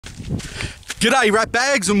G'day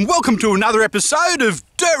Ratbags and welcome to another episode of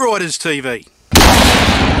Dirt Riders TV.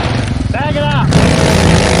 Bag it up!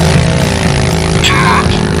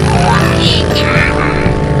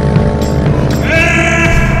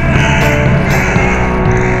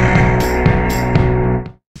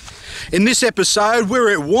 In this episode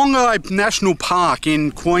we're at Wongi National Park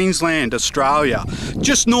in Queensland, Australia,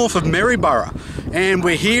 just north of Maryborough, and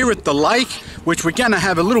we're here at the lake, which we're going to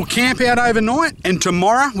have a little camp out overnight, and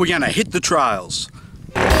tomorrow we're going to hit the trails.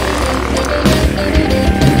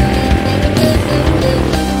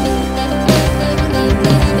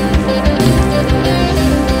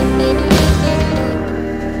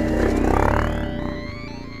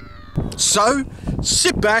 So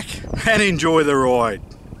sit back and enjoy the ride.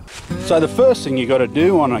 So the first thing you got to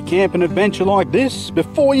do on a camping adventure like this,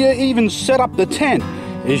 before you even set up the tent,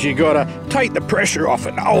 is you got to take the pressure off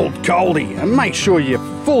an old coldie and make sure you're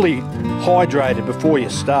fully hydrated before you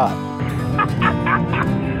start.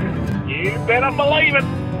 You better believe it!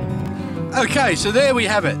 Okay, so there we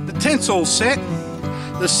have it. The tent's all set,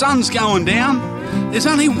 the sun's going down. There's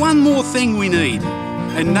only one more thing we need.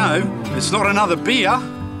 And no, it's not another beer.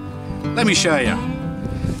 Let me show you.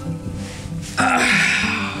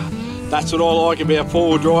 That's what I like about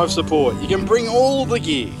four-wheel drive support. You can bring all the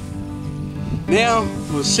gear. Now,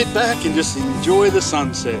 we'll sit back and just enjoy the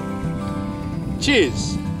sunset.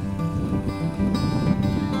 Cheers.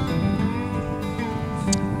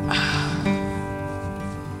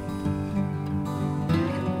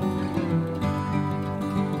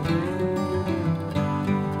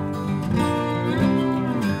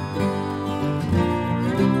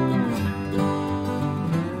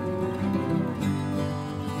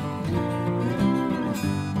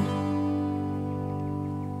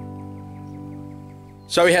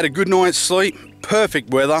 So we had a good night's sleep, perfect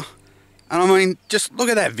weather, and I mean, just look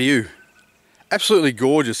at that view. Absolutely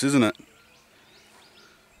gorgeous, isn't it?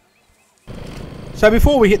 So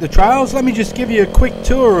before we hit the trails, let me just give you a quick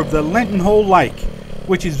tour of the Lenthall Lake,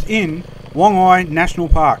 which is in Wongi National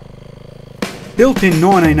Park. Built in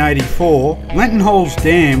 1984, Lenthall's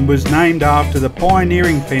dam was named after the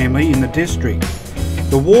pioneering family in the district.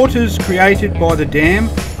 The waters created by the dam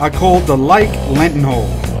are called the Lake Lenthall.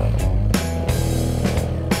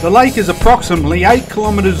 The lake is approximately 8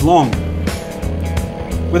 kilometres long,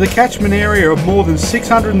 with a catchment area of more than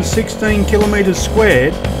 616 kilometres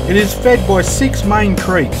squared. It is fed by 6 main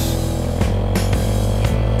creeks.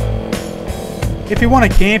 If you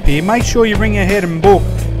want to camp here, make sure you ring ahead and book,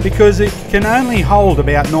 because it can only hold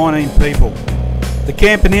about 19 people. The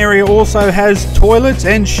camping area also has toilets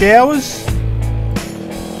and showers,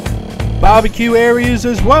 barbecue areas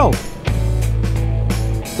as well.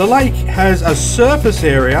 The lake has a surface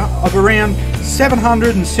area of around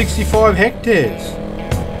 765 hectares,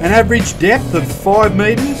 an average depth of 5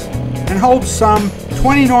 metres, and holds some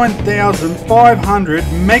 29,500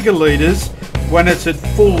 megalitres when it's at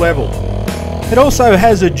full level. It also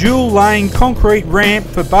has a dual lane concrete ramp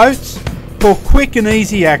for boats for quick and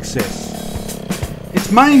easy access. Its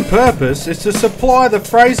main purpose is to supply the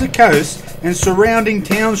Fraser Coast and surrounding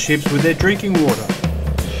townships with their drinking water.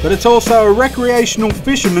 But it's also a recreational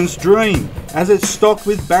fisherman's dream, as it's stocked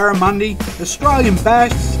with barramundi, Australian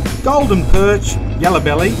bass, golden perch,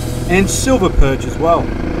 yellowbelly and silver perch as well,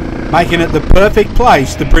 making it the perfect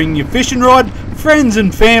place to bring your fishing rod, friends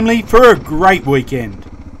and family for a great weekend.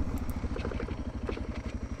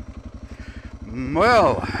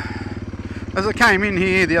 Well, as I came in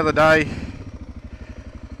here the other day,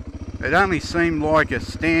 it only seemed like a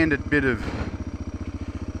standard bit of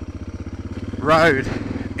road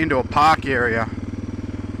into a park area.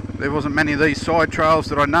 There wasn't many of these side trails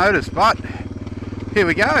that I noticed, but here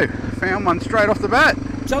we go, found one straight off the bat.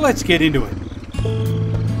 So let's get into it.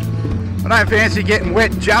 I don't fancy getting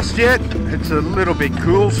wet just yet, it's a little bit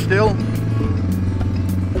cool still.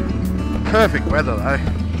 Perfect weather though.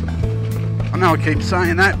 I know I keep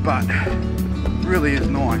saying that, but it really is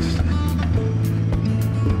nice.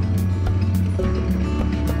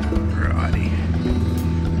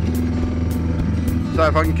 So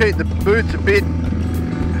if I can keep the boots a bit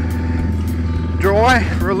dry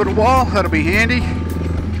for a little while, that'll be handy.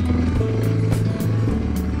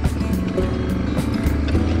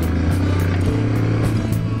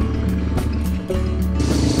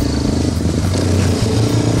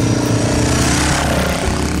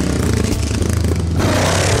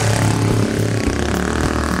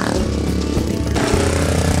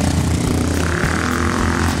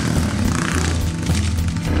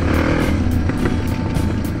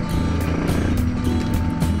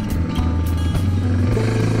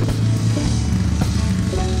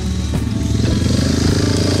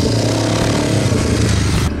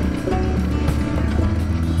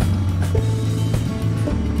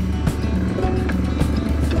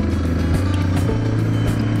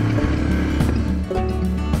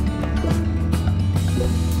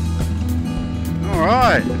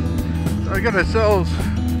 So we got ourselves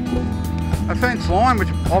a fence line, which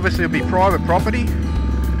obviously will be private property.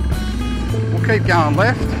 We'll keep going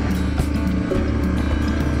left.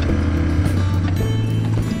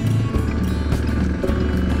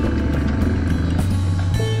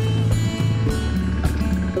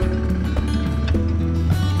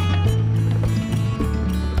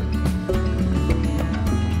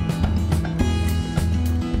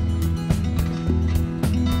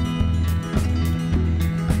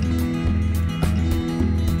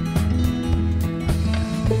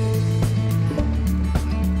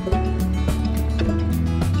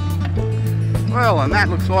 Well, and that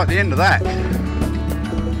looks like the end of that.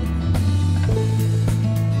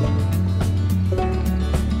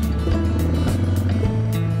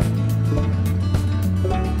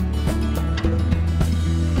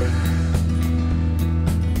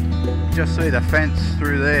 Just see the fence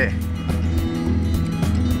through there.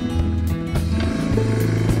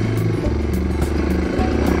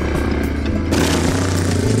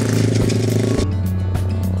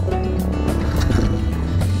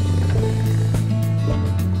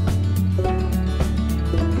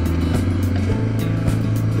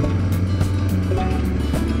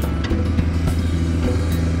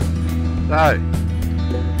 So,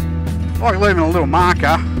 like leaving a little marker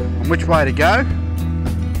on which way to go.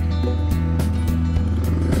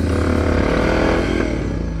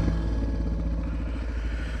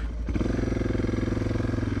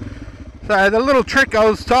 So the little trick I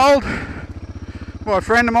was told by a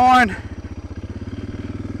friend of mine,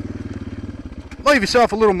 leave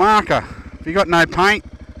yourself a little marker. If you've got no paint,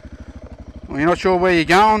 or you're not sure where you're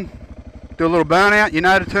going, do a little burnout, you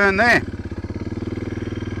know to turn there.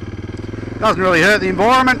 Doesn't really hurt the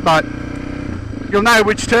environment, but you'll know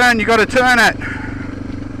which turn you got to turn at.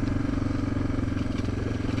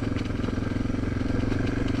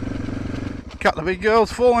 Couple of big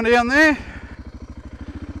girls falling down there.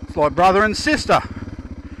 It's like brother and sister.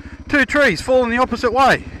 Two trees falling the opposite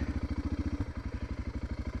way.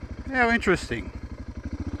 How interesting.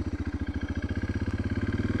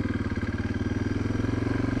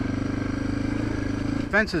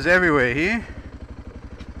 Fences everywhere here.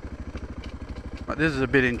 But this is a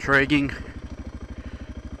bit intriguing.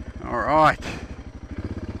 Alright.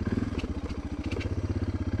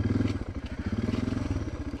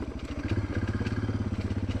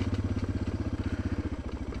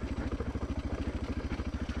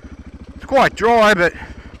 It's quite dry, but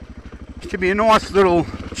it should be a nice little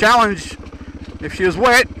challenge if she was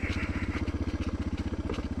wet.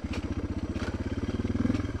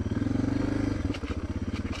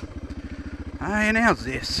 Hey, and how's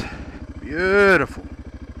this? Beautiful.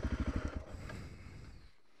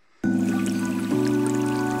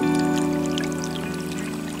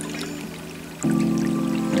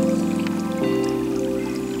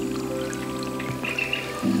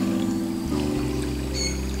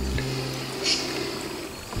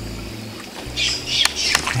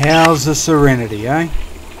 How's the serenity, eh?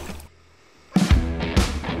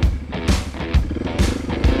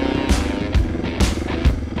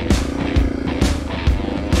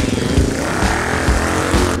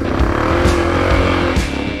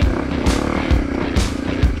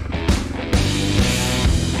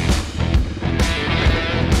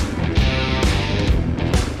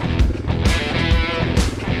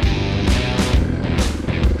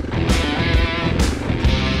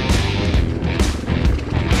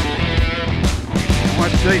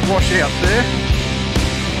 Deep washouts there.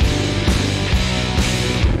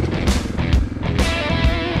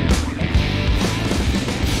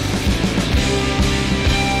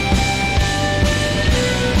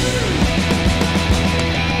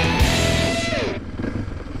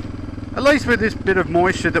 At least with this bit of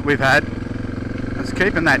moisture that we've had, it's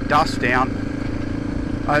keeping that dust down.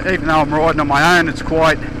 Even though I'm riding on my own, it's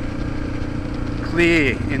quite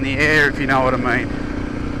clear in the air, if you know what I mean.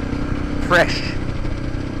 Fresh.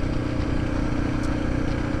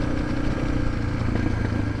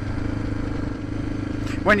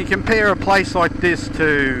 When you compare a place like this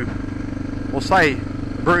to, well, say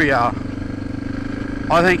Brouillard,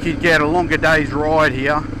 I think you'd get a longer day's ride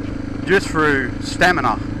here just through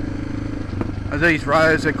stamina. These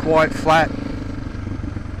roads are quite flat,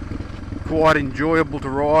 quite enjoyable to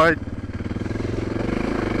ride.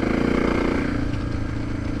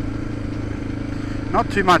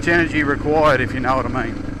 Not too much energy required, if you know what I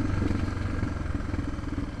mean.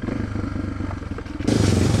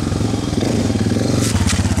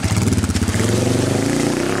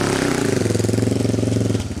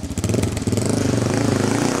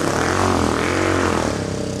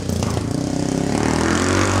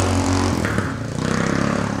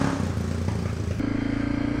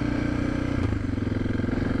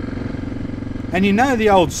 And you know the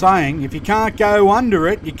old saying, if you can't go under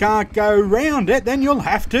it, you can't go round it, then you'll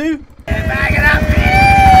have to Bag it up!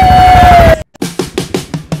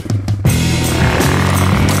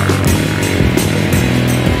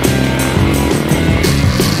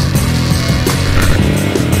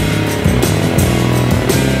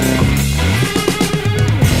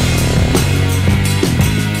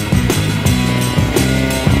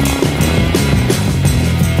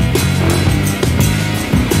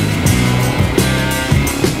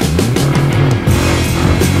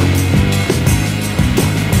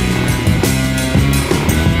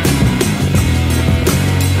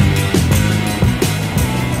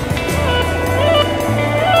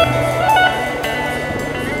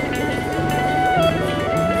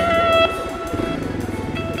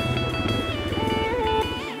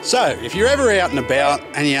 So, if you're ever out and about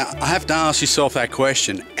and you have to ask yourself that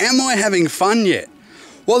question, am I having fun yet?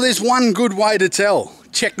 Well, there's one good way to tell.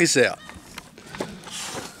 Check this out.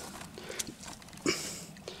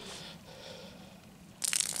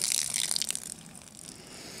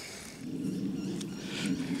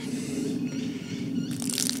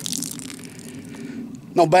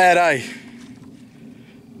 Not bad, eh?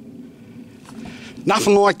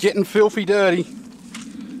 Nothing like getting filthy dirty.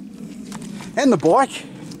 And the bike.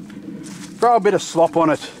 Throw a bit of slop on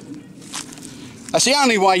it. That's the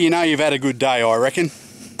only way you know you've had a good day, I reckon.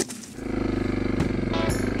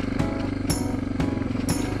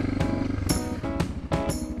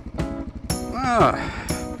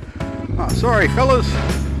 Oh, sorry fellas.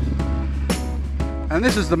 And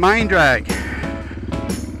this is the main drag.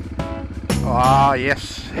 Ah,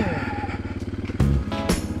 yes.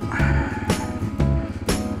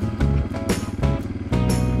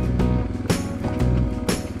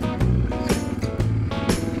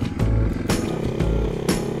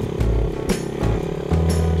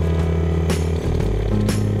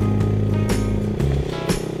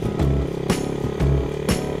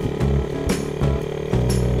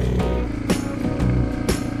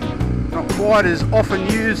 Quite as often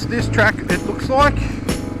used this track, it looks like.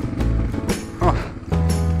 Oh,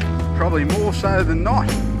 probably more so than not.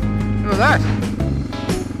 Look at that.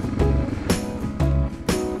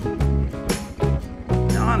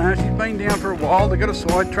 No, she's been down for a while. They've got a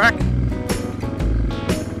side track.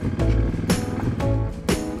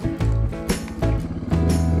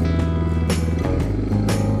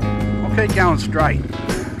 I'll keep going straight.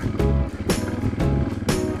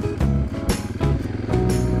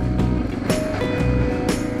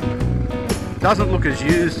 Doesn't look as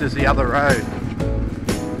used as the other road.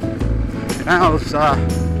 You know,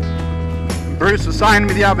 Bruce was saying to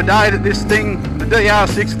me the other day that this thing, the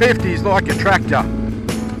DR650, is like a tractor.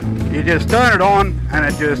 You just turn it on and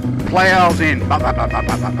it just plows in. And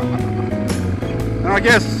I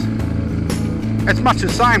guess it's much the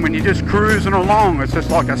same when you're just cruising along. It's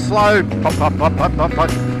just like a slow pop, pop, pop, pop, pop, pop.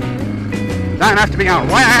 Don't have to be going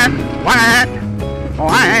whack, whack,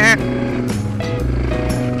 whack.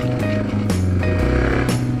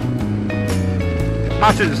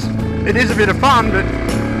 Much as it is a bit of fun, but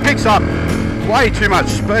picks up way too much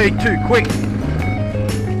speed too quick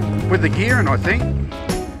with the gearing, I think.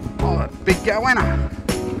 Oh, a big goanna.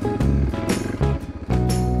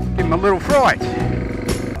 Give him a little fright.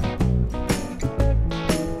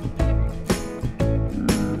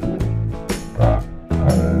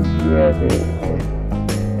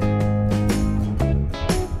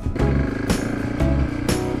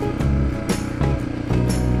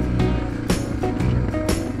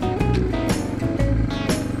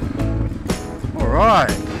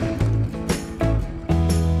 Right,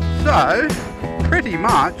 so pretty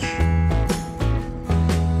much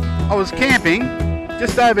I was camping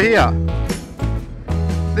just over here.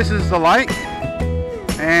 This is the lake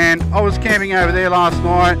and I was camping over there last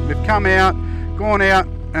night. We've come out, gone out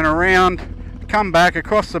and around, come back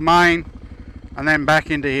across the main and then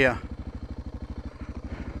back into here.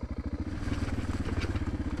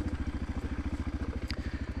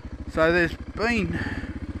 So there's been,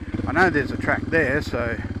 I know there's a track there,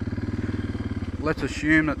 so let's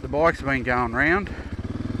assume that the bike's been going round.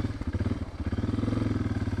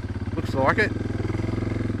 Looks like it.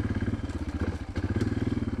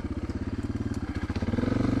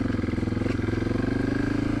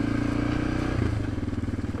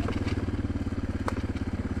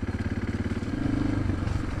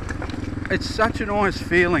 It's such a nice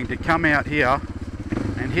feeling to come out here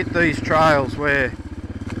and hit these trails where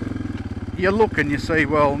you look and you see,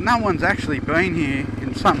 well, no one's actually been here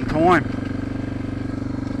in some time.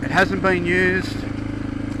 It hasn't been used.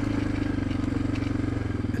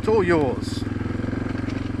 It's all yours.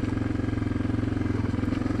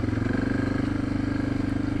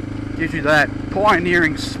 Gives you that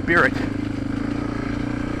pioneering spirit.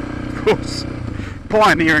 Of course,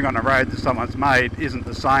 pioneering on a road that someone's made isn't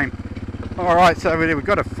the same. Alright, so we've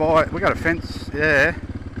got a fence there.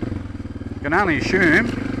 Can only assume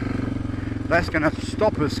that's going to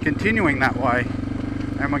stop us continuing that way,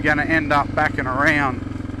 and we're going to end up backing around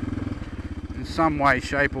in some way,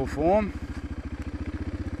 shape or form.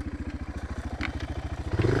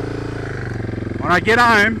 When I get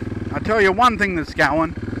home, I'll tell you one thing that's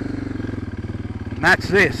going, and that's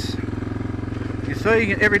this. You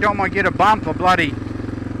see, every time I get a bump, I bloody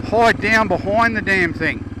hide down behind the damn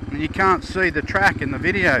thing, and you can't see the track in the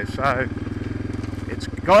video, so it's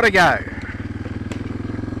got to go.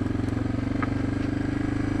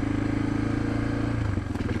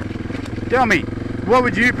 Tell me, what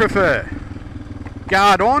would you prefer?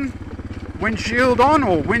 Guard on, windshield on,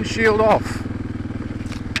 or windshield off?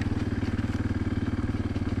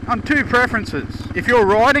 On two preferences. If you're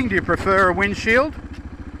riding, do you prefer a windshield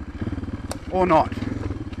or not?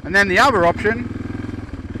 And then the other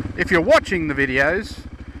option, if you're watching the videos,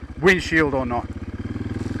 windshield or not?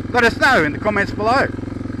 Let us know in the comments below.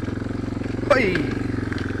 Hey,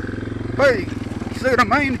 hey, see what I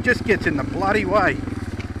mean? It just gets in the bloody way.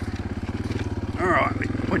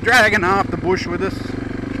 Alright, we're dragging half the bush with us.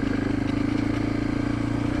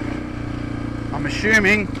 I'm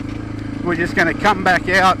assuming we're just going to come back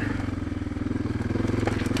out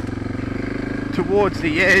towards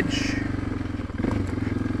the edge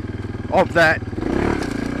of that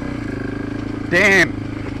dam,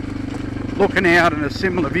 looking out in a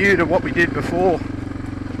similar view to what we did before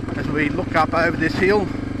as we look up over this hill.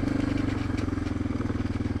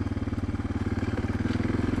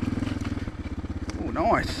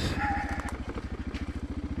 Nice.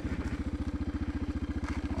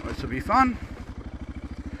 Oh, this will be fun.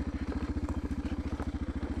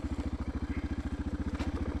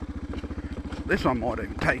 This one might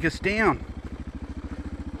even take us down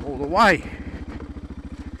all the way.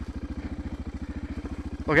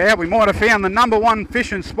 Look out, we might have found the #1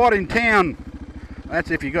 fishing spot in town.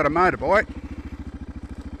 That's if you got a motorbike.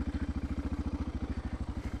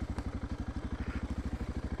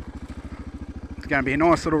 Going to be a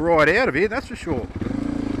nice little ride out of here, that's for sure.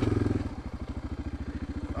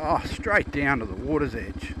 Oh, straight down to the water's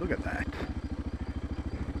edge. Look at that.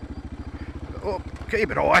 Oh,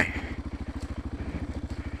 keep it high.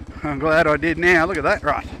 I'm glad I did now. Look at that.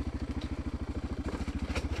 Right.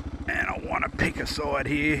 And I want to pick a side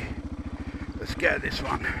here. Let's go this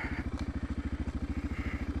one.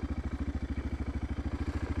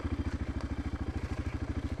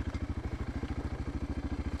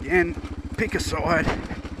 Again. Pick a side.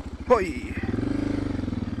 Hoi.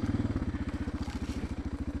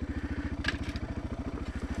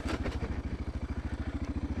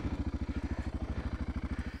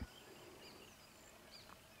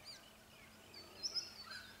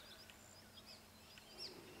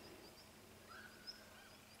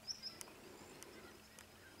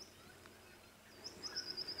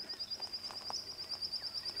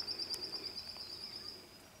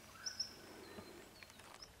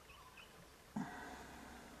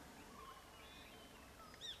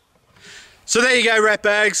 So there you go,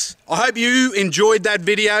 Ratbags. I hope you enjoyed that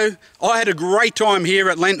video. I had a great time here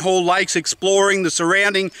at Lenthall Lakes exploring the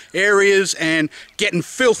surrounding areas and getting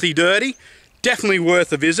filthy dirty. Definitely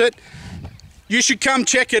worth a visit. You should come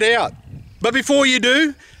check it out. But before you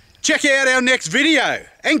do, check out our next video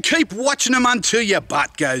and keep watching them until your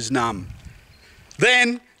butt goes numb.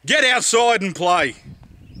 Then get outside and play.